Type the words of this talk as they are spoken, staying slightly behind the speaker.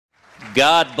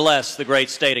God bless the great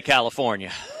state of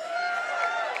California.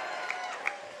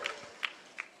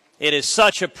 It is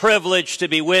such a privilege to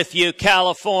be with you.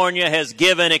 California has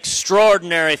given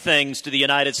extraordinary things to the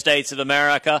United States of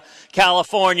America.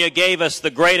 California gave us the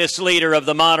greatest leader of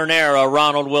the modern era,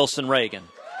 Ronald Wilson Reagan.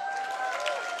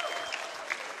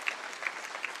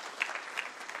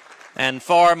 And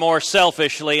far more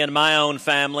selfishly, in my own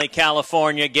family,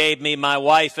 California gave me my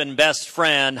wife and best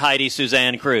friend, Heidi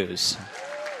Suzanne Cruz.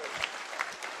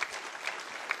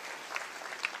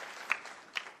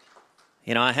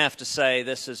 You know, I have to say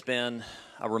this has been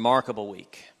a remarkable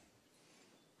week.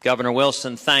 Governor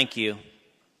Wilson, thank you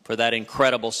for that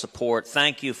incredible support.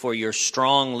 Thank you for your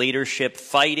strong leadership,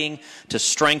 fighting to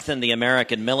strengthen the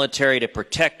American military, to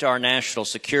protect our national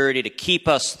security, to keep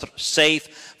us safe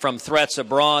from threats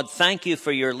abroad. Thank you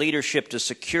for your leadership to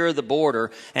secure the border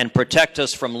and protect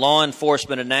us from law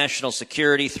enforcement and national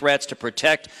security threats, to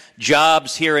protect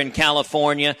jobs here in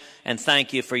California. And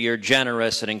thank you for your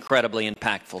generous and incredibly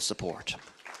impactful support.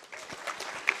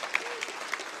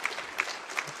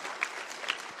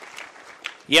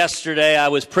 Yesterday, I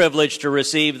was privileged to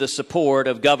receive the support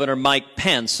of Governor Mike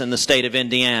Pence in the state of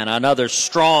Indiana, another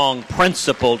strong,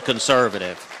 principled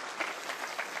conservative.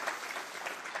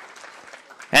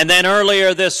 And then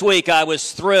earlier this week, I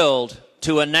was thrilled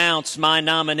to announce my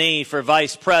nominee for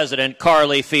Vice President,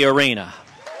 Carly Fiorina.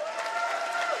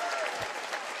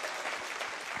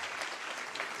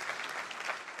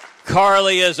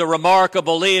 Carly is a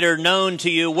remarkable leader, known to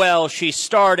you well. She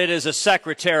started as a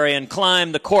secretary and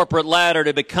climbed the corporate ladder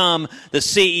to become the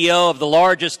CEO of the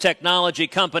largest technology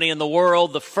company in the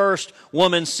world, the first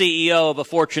woman CEO of a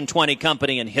Fortune 20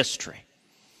 company in history.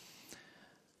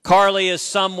 Carly is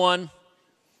someone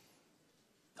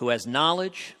who has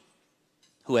knowledge,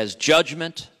 who has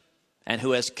judgment, and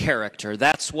who has character.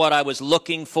 That's what I was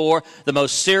looking for. The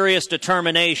most serious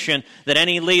determination that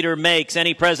any leader makes,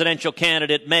 any presidential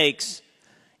candidate makes,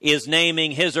 is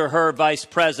naming his or her vice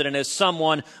president as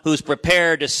someone who's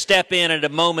prepared to step in at a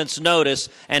moment's notice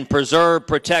and preserve,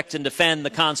 protect, and defend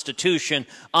the Constitution,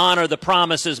 honor the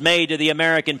promises made to the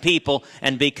American people,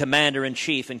 and be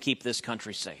commander-in-chief and keep this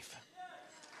country safe.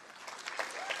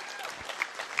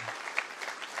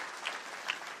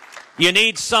 You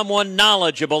need someone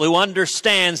knowledgeable who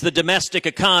understands the domestic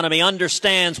economy,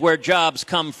 understands where jobs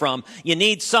come from. You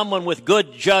need someone with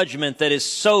good judgment that is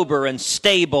sober and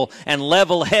stable and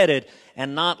level-headed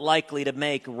and not likely to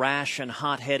make rash and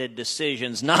hot-headed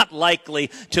decisions, not likely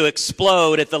to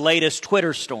explode at the latest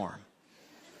Twitter storm.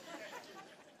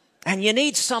 And you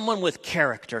need someone with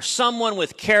character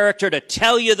to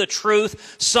tell you the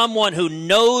truth, someone who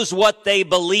knows what they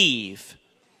believe.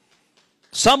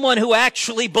 Someone who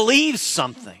actually believes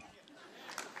something.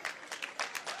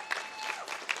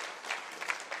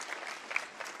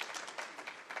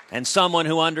 And someone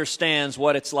who understands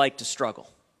what it's like to struggle.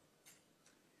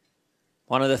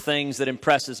 One of the things that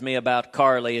impresses me about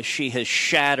Carly is she has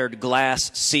shattered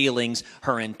glass ceilings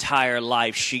her entire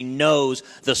life. She knows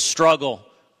the struggle.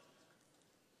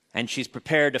 And she's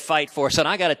prepared to fight for us. And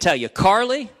I got to tell you,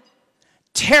 Carly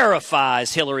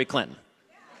terrifies Hillary Clinton.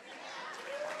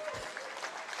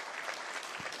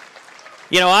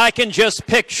 You know, I can just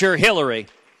picture Hillary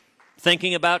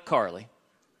thinking about Carly,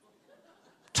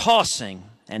 tossing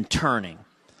and turning,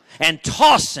 and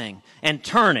tossing and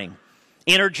turning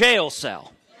in her jail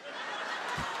cell.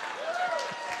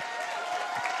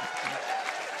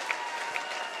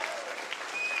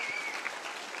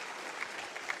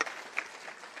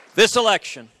 This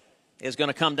election is going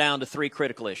to come down to three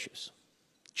critical issues: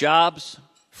 jobs,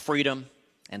 freedom,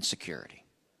 and security.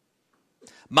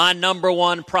 My number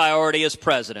one priority as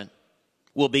president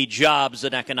will be jobs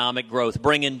and economic growth,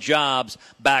 bringing jobs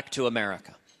back to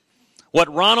America.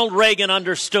 What Ronald Reagan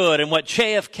understood and what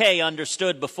JFK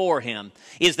understood before him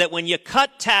is that when you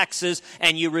cut taxes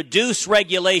and you reduce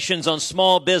regulations on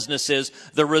small businesses,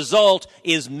 the result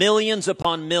is millions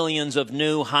upon millions of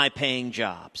new high-paying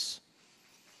jobs.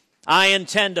 I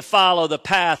intend to follow the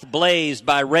path blazed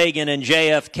by Reagan and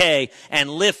JFK and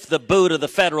lift the boot of the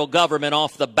federal government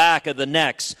off the back of the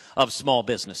necks of small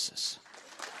businesses.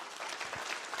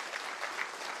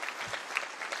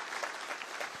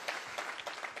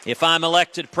 If I'm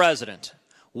elected president,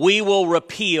 we will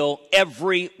repeal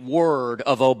every word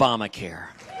of Obamacare.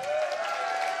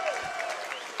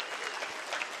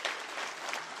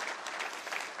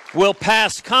 We'll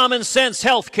pass common sense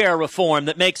health care reform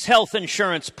that makes health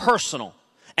insurance personal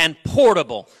and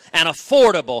portable and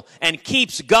affordable and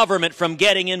keeps government from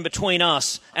getting in between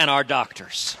us and our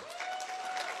doctors.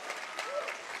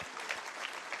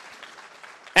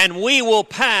 And we will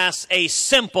pass a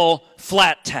simple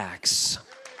flat tax.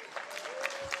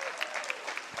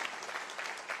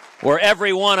 where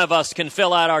every one of us can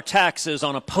fill out our taxes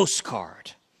on a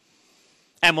postcard.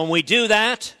 And when we do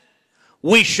that,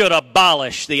 we should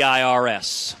abolish the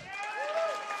IRS.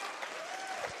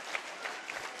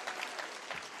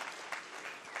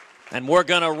 And we're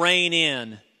going to rein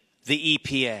in the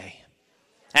EPA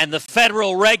and the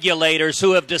federal regulators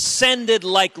who have descended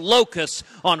like locusts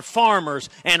on farmers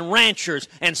and ranchers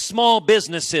and small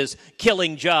businesses,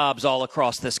 killing jobs all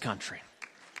across this country.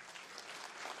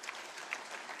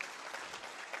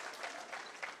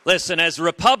 Listen, as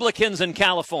Republicans in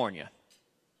California,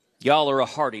 y'all are a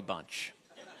hardy bunch.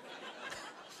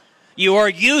 You are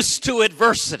used to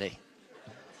adversity.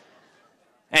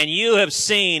 And you have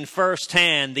seen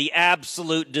firsthand the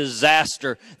absolute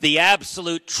disaster, the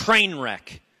absolute train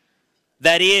wreck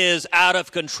that is out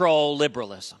of control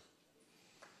liberalism.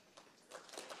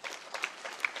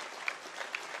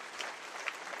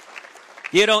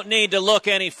 You don't need to look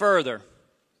any further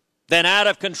than out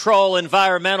of control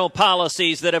environmental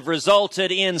policies that have resulted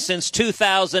in, since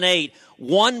 2008,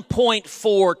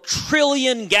 1.4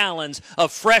 trillion gallons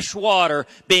of fresh water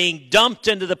being dumped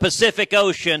into the Pacific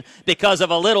Ocean because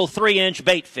of a little 3-inch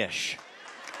bait fish.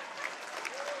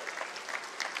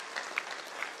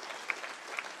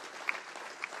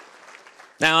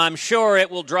 Now, I'm sure it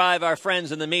will drive our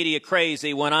friends in the media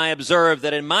crazy when I observe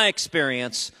that, in my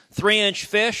experience, 3-inch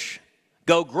fish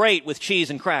go great with cheese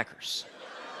and crackers.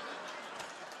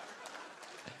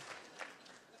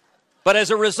 But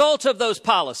as a result of those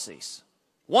policies,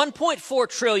 1.4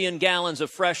 trillion gallons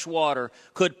of fresh water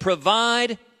could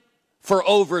provide for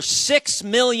over 6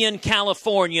 million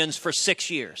Californians for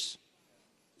 6 years.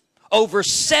 Over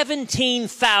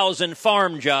 17,000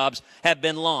 farm jobs have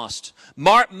been lost.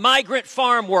 Migrant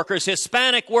farm workers,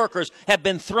 Hispanic workers, have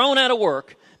been thrown out of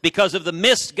work because of the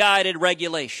misguided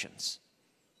regulations.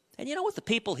 And you know what the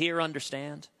people here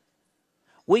understand?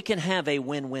 We can have a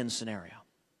win-win scenario.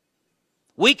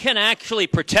 We can actually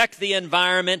protect the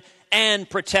environment and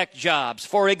protect jobs.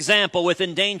 For example, with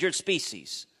endangered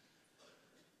species.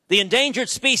 The Endangered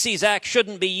Species Act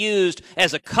shouldn't be used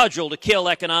as a cudgel to kill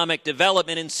economic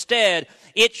development. Instead,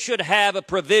 it should have a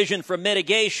provision for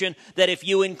mitigation that if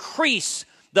you increase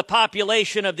the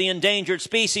population of the endangered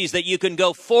species, that you can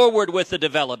go forward with the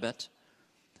development.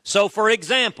 So, for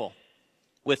example,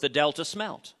 with the Delta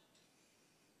smelt,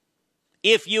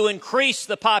 if you increase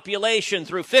the population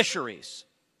through fisheries,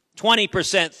 20%,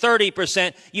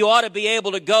 30%, you ought to be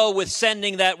able to go with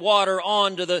sending that water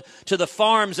on to the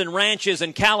farms and ranches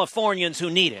and Californians who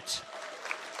need it.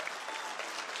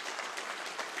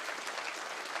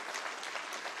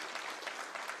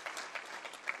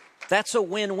 That's a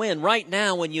win-win. Right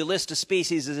now, when you list a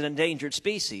species as an endangered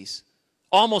species,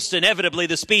 almost inevitably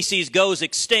the species goes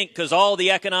extinct because all the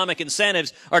economic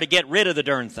incentives are to get rid of the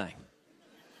darn thing.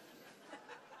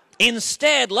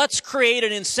 Instead, let's create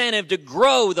an incentive to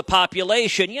grow the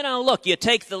population. You know, look, you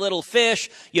take the little fish,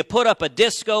 you put up a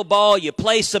disco ball, you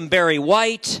play some Barry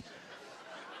White.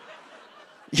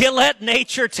 You let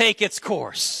nature take its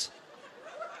course.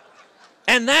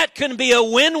 And that can be a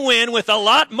win-win with a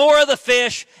lot more of the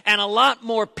fish and a lot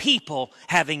more people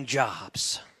having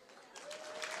jobs.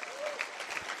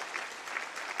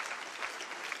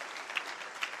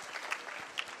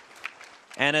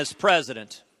 And as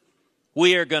president,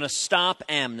 we are going to stop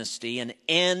amnesty and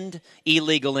end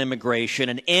illegal immigration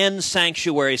and end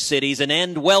sanctuary cities and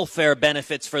end welfare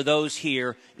benefits for those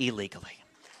here illegally.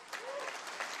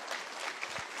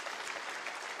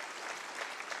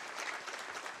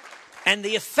 And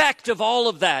the effect of all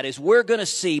of that is we're going to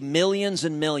see millions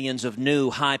and millions of new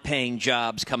high-paying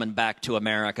jobs coming back to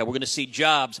America. We're going to see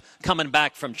jobs coming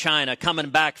back from China, coming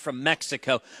back from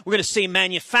Mexico. We're going to see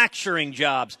manufacturing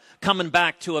jobs coming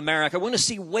back to America. We're going to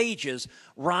see wages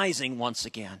rising once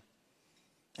again.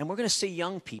 And we're going to see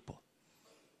young people.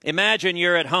 Imagine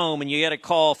you're at home and you get a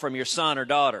call from your son or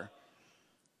daughter.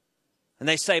 And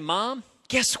they say, "Mom,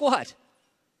 guess what?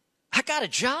 I got a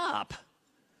job."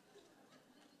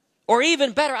 Or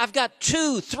even better, I've got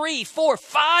 2, 3, 4,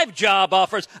 5 job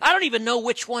offers. I don't even know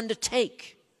which one to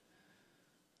take.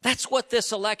 That's what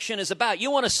this election is about.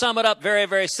 You want to sum it up very,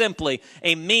 very simply.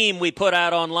 A meme we put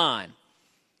out online.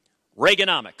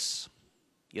 Reaganomics.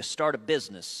 You start a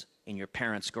business in your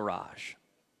parents' garage.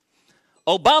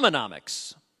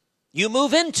 Obamanomics. You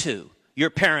move into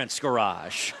your parents'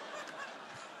 garage.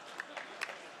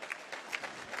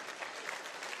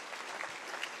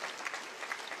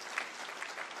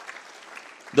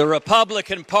 The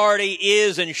Republican Party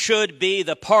is and should be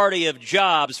the party of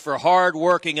jobs for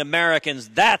hardworking Americans.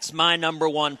 That's my number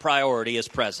one priority as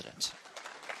president.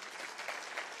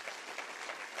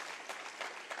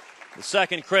 The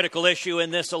second critical issue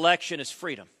in this election is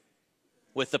freedom.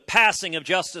 With the passing of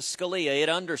Justice Scalia, it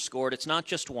underscored it's not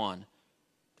just one.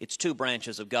 It's two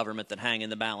branches of government that hang in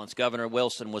the balance. Governor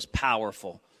Wilson was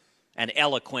powerful and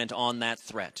eloquent on that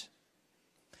threat.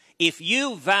 If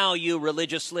you value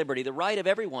religious liberty, the right of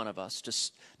every one of us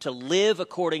to live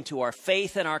according to our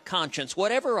faith and our conscience,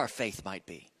 whatever our faith might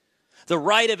be, the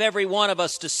right of every one of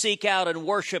us to seek out and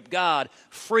worship God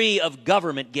free of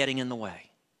government getting in the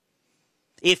way.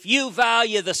 If you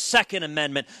value the Second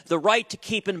Amendment, the right to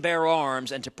keep and bear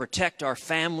arms and to protect our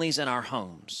families and our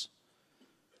homes,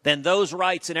 then those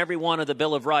rights in every one of the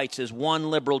Bill of Rights is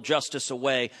one liberal justice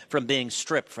away from being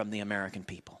stripped from the American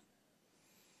people.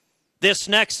 This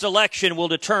next election will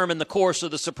determine the course of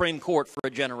the Supreme Court for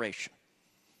a generation.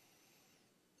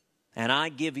 And I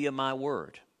give you my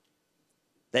word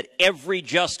that every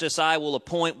justice I will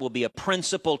appoint will be a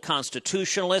principled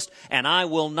constitutionalist, and I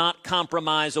will not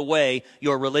compromise away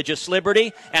your religious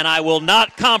liberty, and I will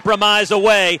not compromise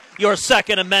away your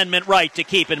Second Amendment right to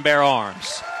keep and bear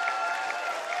arms.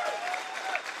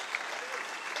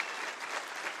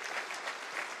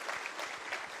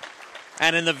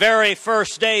 And in the very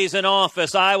first days in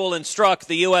office, I will instruct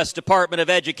the U.S. Department of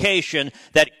Education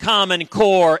that Common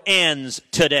Core ends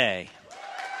today.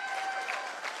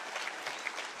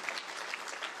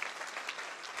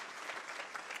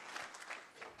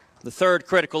 The third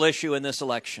critical issue in this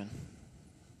election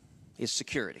is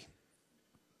security.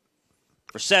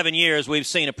 For 7 years, we've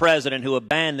seen a president who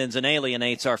abandons and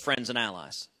alienates our friends and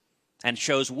allies and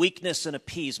shows weakness and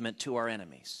appeasement to our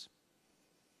enemies.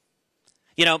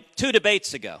 You know, 2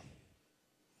 debates ago,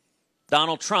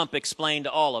 Donald Trump explained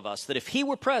to all of us that if he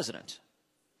were president,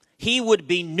 he would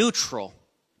be neutral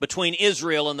between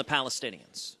Israel and the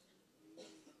Palestinians.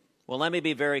 Well, let me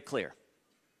be very clear.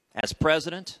 As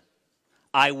president,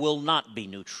 I will not be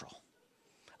neutral.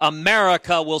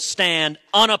 America will stand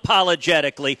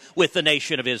unapologetically with the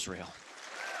nation of Israel.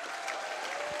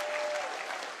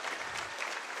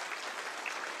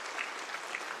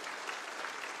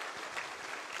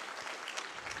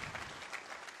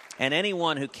 And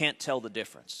anyone who can't tell the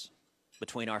difference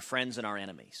between our friends and our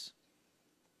enemies,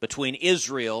 between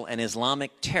Israel and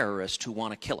Islamic terrorists who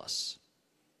want to kill us,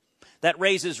 that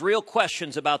raises real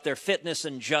questions about their fitness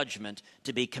and judgment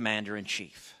to be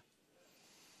commander-in-chief.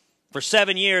 For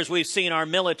 7 years, we've seen our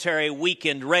military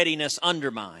weakened, readiness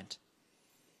undermined.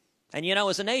 And you know,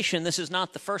 as a nation, this is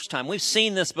not the first time. We've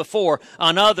seen this before.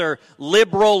 Another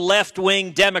liberal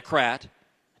left-wing Democrat,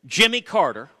 Jimmy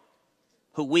Carter,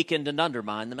 who weakened and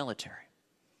undermined the military.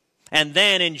 And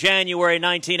then in January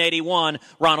 1981,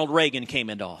 Ronald Reagan came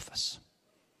into office.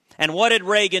 And what did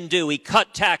Reagan do? He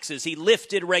cut taxes. He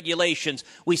lifted regulations.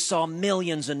 We saw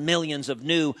millions and millions of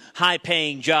new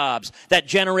high-paying jobs that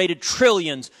generated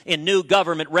trillions in new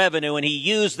government revenue, and he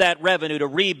used that revenue to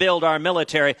rebuild our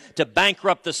military, to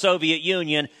bankrupt the Soviet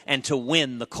Union, and to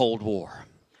win the Cold War.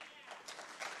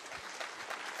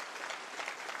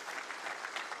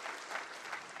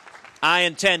 I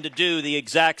intend to do the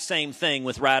exact same thing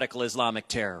with radical Islamic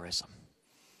terrorism.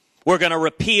 We're going to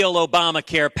repeal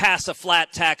Obamacare, pass a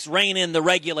flat tax, rein in the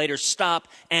regulators, stop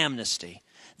amnesty.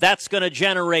 That's going to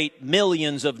generate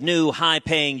millions of new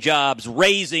high-paying jobs,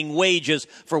 raising wages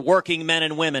for working men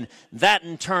and women. That,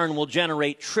 in turn, will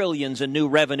generate trillions in new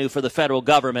revenue for the federal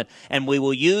government, and we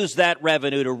will use that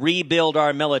revenue to rebuild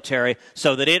our military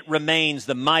so that it remains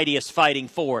the mightiest fighting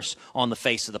force on the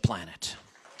face of the planet.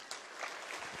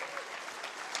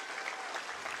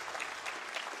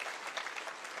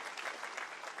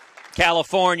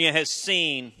 California has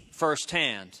seen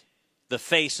firsthand the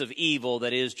face of evil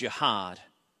that is jihad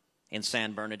in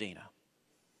San Bernardino.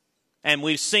 And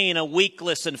we've seen a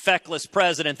weakless and feckless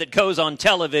president that goes on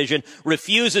television,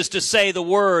 refuses to say the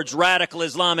words radical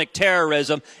Islamic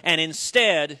terrorism, and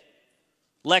instead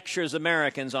lectures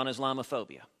Americans on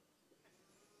Islamophobia.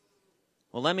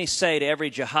 Well, let me say to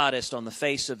every jihadist on the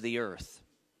face of the earth,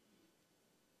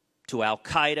 to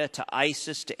Al-Qaeda, to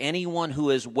ISIS, to anyone who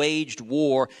has waged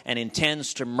war and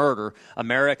intends to murder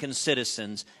American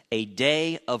citizens, a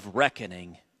day of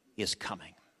reckoning is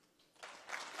coming.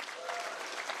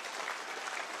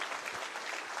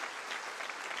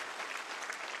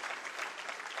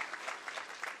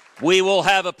 We will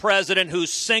have a president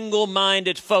whose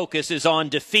single-minded focus is on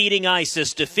defeating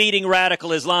ISIS, defeating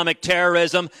radical Islamic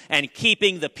terrorism, and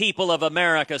keeping the people of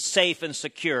America safe and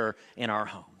secure in our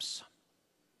homes.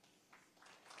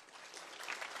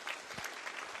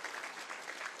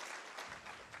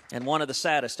 And one of the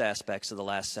saddest aspects of the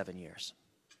last 7 years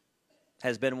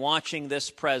has been watching this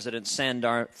president send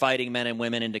our fighting men and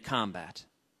women into combat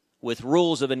with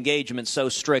rules of engagement so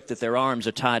strict that their arms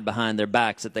are tied behind their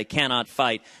backs, that they cannot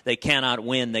fight, they cannot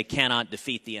win, they cannot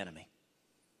defeat the enemy.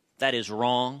 That is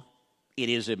wrong. It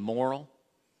is immoral.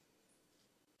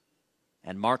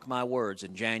 And mark my words,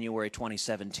 in January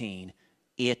 2017,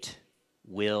 it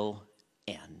will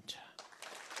end.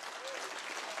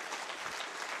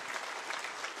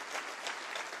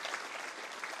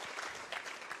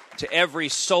 To every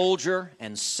soldier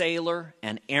and sailor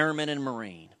and airman and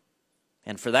Marine,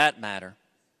 and for that matter,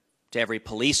 to every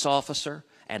police officer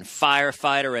and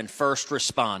firefighter and first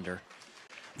responder,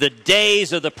 the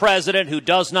days of the president who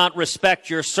does not respect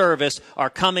your service are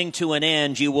coming to an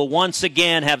end. You will once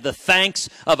again have the thanks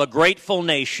of a grateful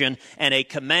nation and a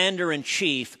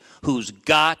commander-in-chief who's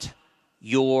got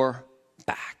your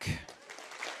back.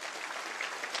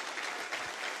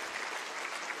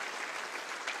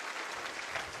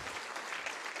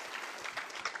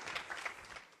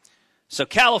 So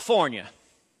California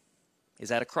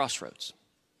is at a crossroads.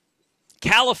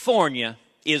 California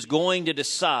is going to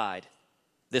decide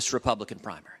this Republican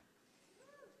primary.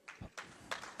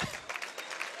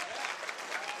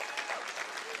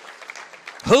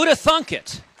 Who'd have thunk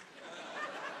it?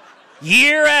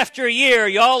 Year after year,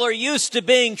 y'all are used to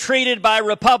being treated by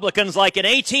Republicans like an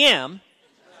ATM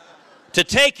to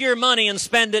take your money and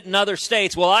spend it in other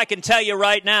states. Well, I can tell you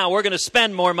right now, we're going to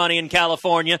spend more money in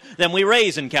California than we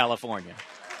raise in California.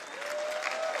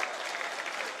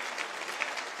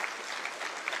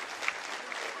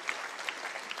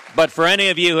 But for any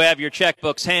of you who have your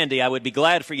checkbooks handy, I would be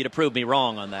glad for you to prove me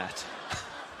wrong on that.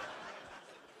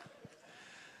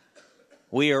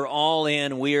 We are all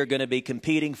in. We are going to be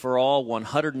competing for all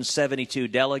 172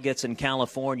 delegates in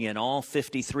California in all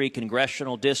 53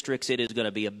 congressional districts. It is going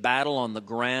to be a battle on the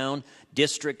ground,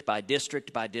 district by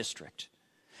district by district.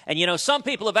 And you know, some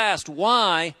people have asked,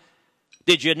 why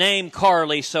did you name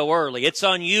Carly so early? It's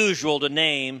unusual to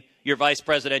name your vice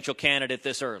presidential candidate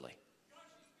this early.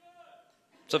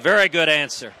 It's a very good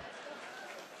answer.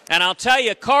 And I'll tell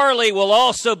you, Carly will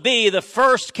also be the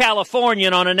first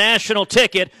Californian on a national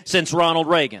ticket since Ronald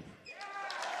Reagan.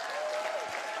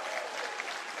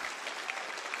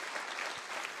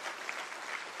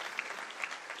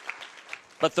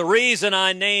 But the reason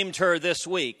I named her this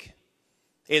week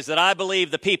is that I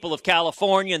believe the people of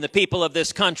California and the people of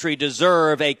this country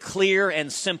deserve a clear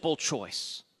and simple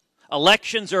choice.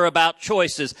 Elections are about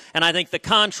choices, and I think the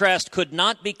contrast could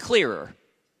not be clearer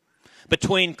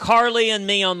between Carly and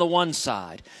me on the one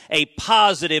side, a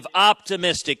positive,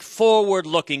 optimistic,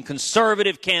 forward-looking,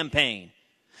 conservative campaign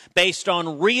based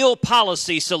on real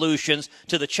policy solutions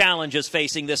to the challenges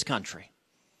facing this country,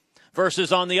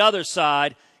 versus on the other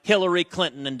side, Hillary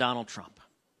Clinton and Donald Trump.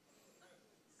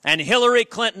 And Hillary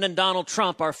Clinton and Donald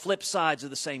Trump are flip sides of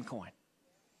the same coin.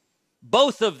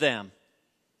 Both of them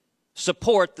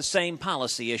support the same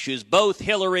policy issues. Both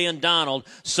Hillary and Donald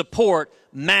support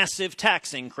massive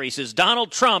tax increases.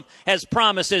 Donald Trump has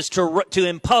promises to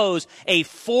impose a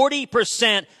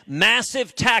 40%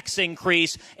 massive tax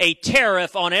increase, a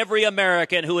tariff on every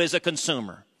American who is a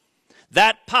consumer.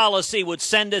 That policy would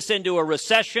send us into a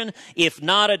recession, if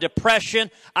not a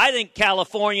depression. I think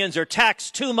Californians are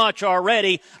taxed too much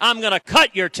already. I'm going to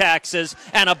cut your taxes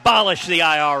and abolish the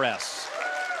IRS.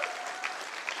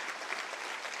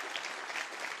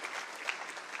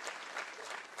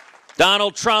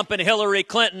 Donald Trump and Hillary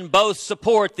Clinton both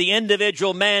support the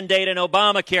individual mandate in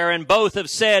Obamacare, and both have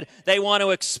said they want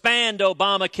to expand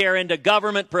Obamacare into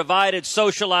government-provided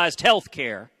socialized health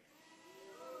care.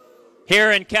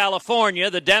 Here in California,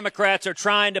 the Democrats are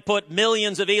trying to put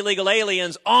millions of illegal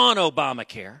aliens on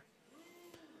Obamacare.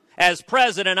 As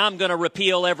president, I'm going to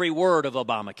repeal every word of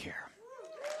Obamacare.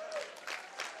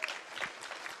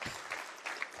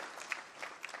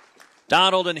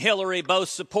 Donald and Hillary both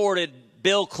supported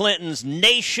Bill Clinton's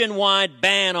nationwide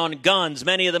ban on guns,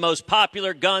 many of the most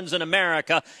popular guns in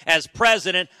America. As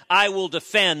president, I will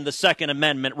defend the Second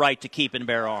Amendment right to keep and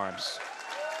bear arms.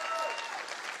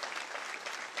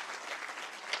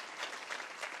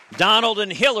 Donald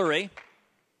and Hillary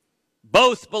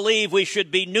both believe we should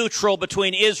be neutral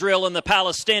between Israel and the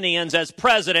Palestinians. As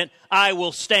president, I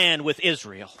will stand with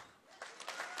Israel.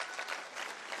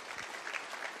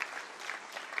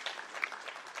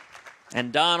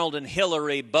 And Donald and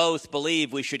Hillary both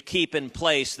believe we should keep in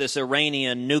place this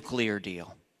Iranian nuclear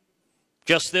deal.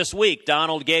 Just this week,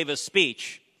 Donald gave a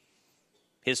speech,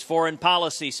 his foreign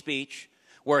policy speech,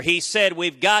 where he said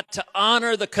we've got to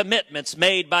honor the commitments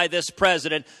made by this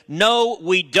president. No,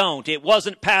 we don't. It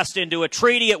wasn't passed into a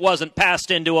treaty. It wasn't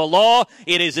passed into a law.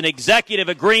 It is an executive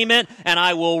agreement, and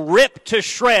I will rip to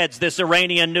shreds this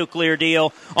Iranian nuclear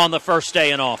deal on the first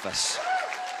day in office.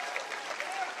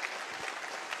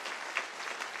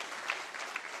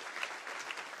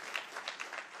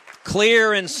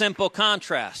 Clear and simple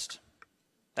contrast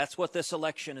That's what this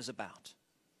election is about.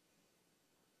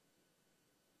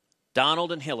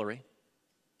 Donald and Hillary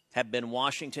have been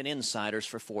Washington insiders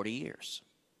for 40 years.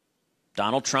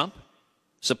 Donald Trump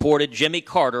supported Jimmy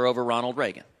Carter over Ronald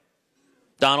Reagan.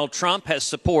 Donald Trump has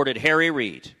supported Harry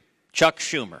Reid, Chuck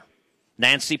Schumer,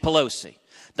 Nancy Pelosi.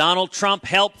 Donald Trump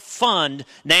helped fund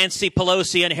Nancy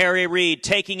Pelosi and Harry Reid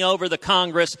taking over the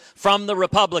Congress from the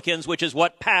Republicans, which is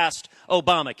what passed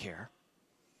Obamacare.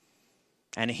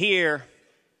 And here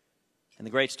in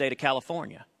the great state of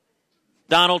California,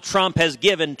 Donald Trump has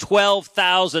given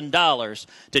 $12,000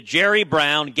 to Jerry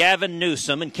Brown, Gavin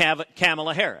Newsom, and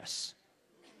Kamala Harris.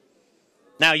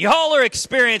 Now, y'all are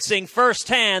experiencing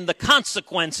firsthand the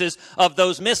consequences of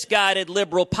those misguided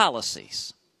liberal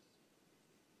policies.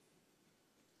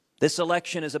 This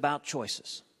election is about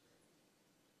choices.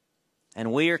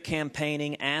 And we are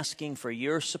campaigning, asking for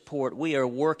your support. We are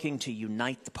working to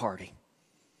unite the party.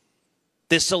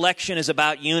 This election is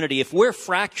about unity. If we're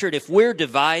fractured, if we're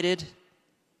divided,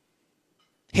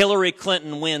 Hillary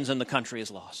Clinton wins and the country is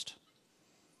lost.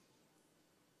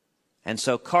 And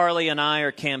so Carly and I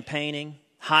are campaigning.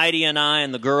 Heidi and I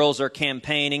and the girls are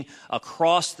campaigning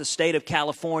across the state of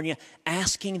California,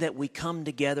 asking that we come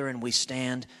together and we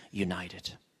stand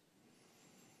united.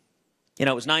 You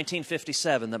know, it was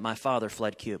 1957 that my father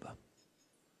fled Cuba.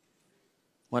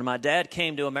 When my dad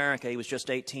came to America, he was just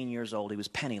 18 years old. He was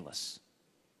penniless.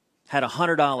 Had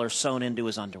 $100 sewn into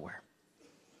his underwear.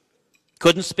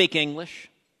 Couldn't speak English.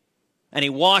 And he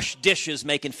washed dishes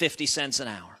making 50 cents an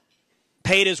hour.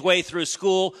 Paid his way through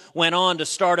school, went on to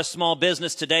start a small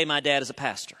business. Today, my dad is a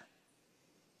pastor.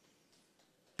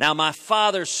 Now, my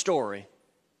father's story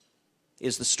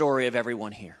is the story of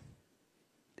everyone here.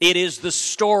 It is the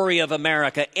story of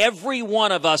America. Every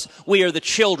one of us, we are the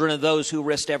children of those who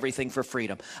risked everything for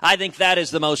freedom. I think that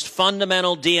is the most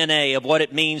fundamental DNA of what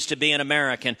it means to be an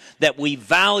American, that we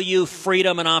value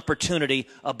freedom and opportunity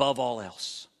above all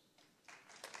else.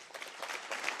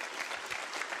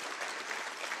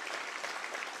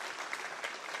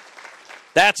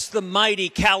 That's the mighty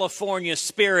California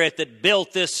spirit that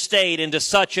built this state into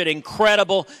such an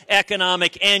incredible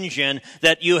economic engine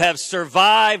that you have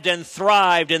survived and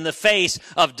thrived in the face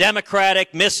of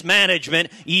Democratic mismanagement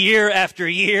year after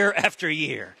year after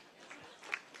year.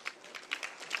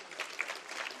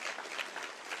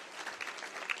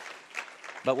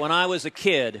 But when I was a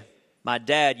kid, my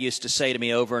dad used to say to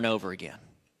me over and over again,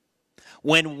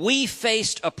 when we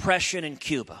faced oppression in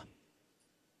Cuba,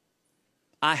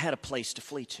 I had a place to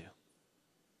flee to.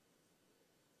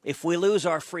 If we lose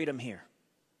our freedom here,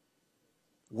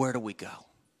 where do we go?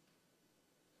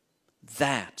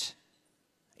 That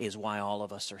is why all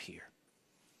of us are here.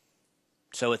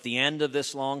 So at the end of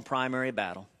this long primary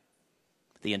battle,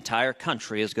 the entire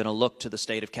country is going to look to the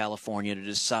state of California to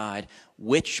decide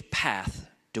which path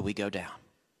do we go down.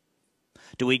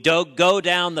 Do we go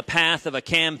down the path of a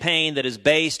campaign that is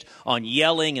based on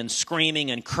yelling and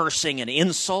screaming and cursing and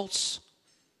insults?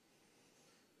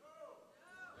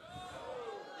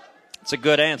 It's a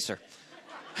good answer.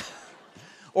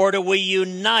 Or do we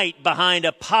unite behind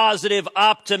a positive,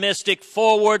 optimistic,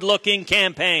 forward-looking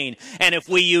campaign? And if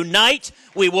we unite,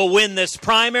 we will win this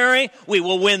primary, we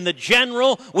will win the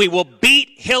general, we will beat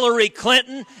Hillary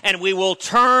Clinton, and we will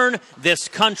turn this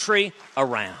country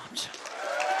around.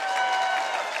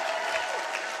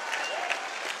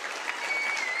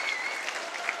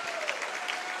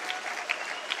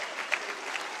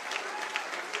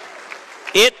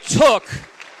 It took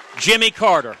Jimmy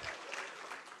Carter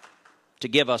to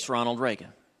give us Ronald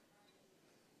Reagan.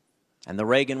 And the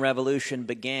Reagan Revolution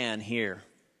began here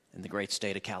in the great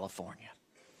state of California.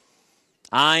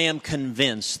 I am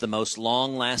convinced the most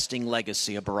long-lasting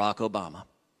legacy of Barack Obama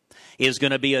is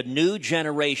going to be a new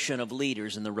generation of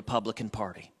leaders in the Republican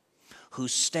Party who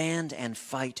stand and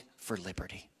fight for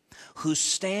liberty, who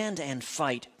stand and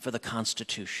fight for the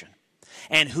Constitution,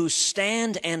 and who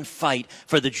stand and fight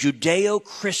for the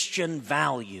Judeo-Christian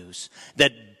values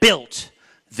that built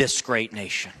this great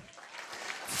nation.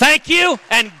 Thank you,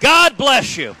 and God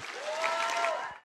bless you.